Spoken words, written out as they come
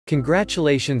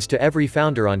Congratulations to every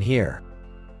founder on here.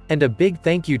 And a big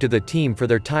thank you to the team for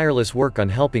their tireless work on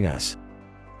helping us.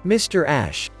 Mr.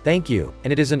 Ash, thank you,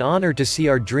 and it is an honor to see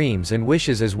our dreams and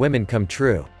wishes as women come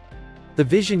true. The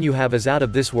vision you have is out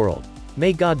of this world.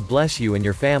 May God bless you and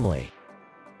your family.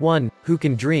 One who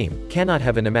can dream, cannot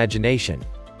have an imagination.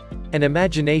 An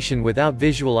imagination without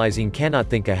visualizing cannot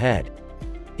think ahead.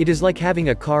 It is like having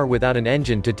a car without an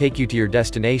engine to take you to your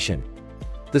destination.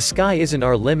 The sky isn't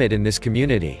our limit in this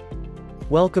community.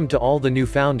 Welcome to all the new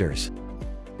founders.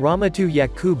 Ramatu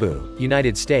Yakubu,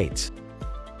 United States.